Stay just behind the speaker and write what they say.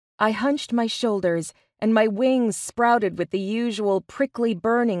I hunched my shoulders, and my wings sprouted with the usual prickly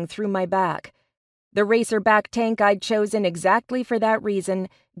burning through my back. The racerback tank I'd chosen exactly for that reason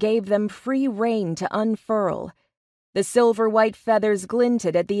gave them free rein to unfurl. The silver-white feathers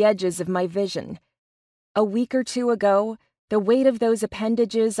glinted at the edges of my vision. A week or two ago, the weight of those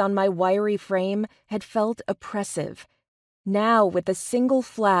appendages on my wiry frame had felt oppressive. Now, with a single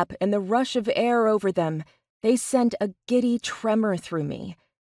flap and the rush of air over them, they sent a giddy tremor through me.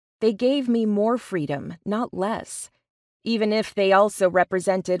 They gave me more freedom, not less, even if they also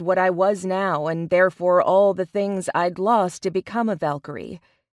represented what I was now and therefore all the things I'd lost to become a Valkyrie.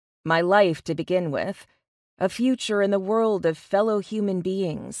 My life to begin with, a future in the world of fellow human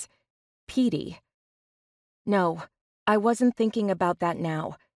beings. Petey. No, I wasn't thinking about that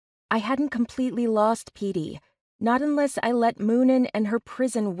now. I hadn't completely lost Petey, not unless I let Moonin and her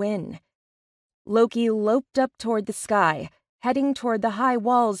prison win. Loki loped up toward the sky, heading toward the high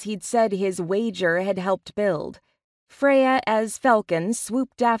walls he'd said his wager had helped build. Freya, as Falcon,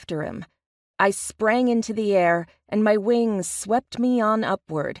 swooped after him. I sprang into the air, and my wings swept me on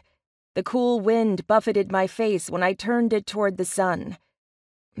upward. The cool wind buffeted my face when I turned it toward the sun.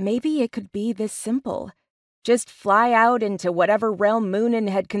 Maybe it could be this simple. Just fly out into whatever realm Moonin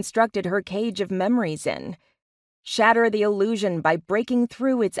had constructed her cage of memories in. Shatter the illusion by breaking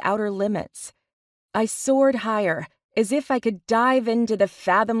through its outer limits. I soared higher, as if I could dive into the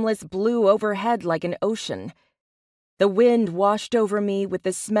fathomless blue overhead like an ocean. The wind washed over me with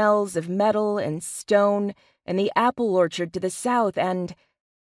the smells of metal and stone and the apple orchard to the south and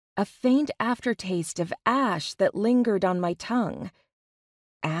a faint aftertaste of ash that lingered on my tongue.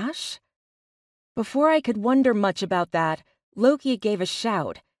 Ash? Before I could wonder much about that, Loki gave a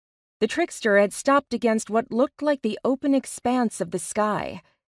shout. The trickster had stopped against what looked like the open expanse of the sky.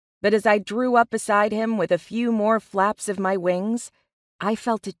 But as I drew up beside him with a few more flaps of my wings, I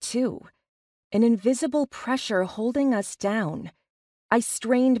felt it too. An invisible pressure holding us down. I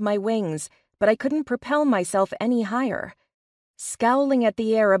strained my wings, but I couldn't propel myself any higher. Scowling at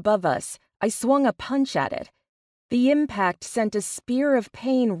the air above us, I swung a punch at it. The impact sent a spear of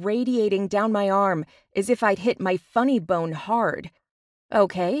pain radiating down my arm as if I'd hit my funny bone hard.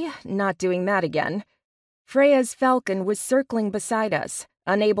 Okay, not doing that again. Freya's falcon was circling beside us,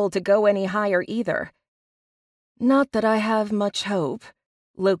 unable to go any higher either. "Not that I have much hope,"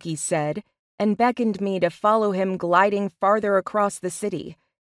 Loki said, and beckoned me to follow him gliding farther across the city.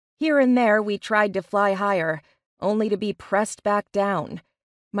 Here and there we tried to fly higher, only to be pressed back down.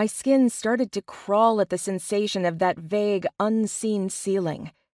 My skin started to crawl at the sensation of that vague, unseen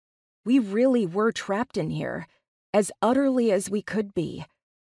ceiling. We really were trapped in here, as utterly as we could be.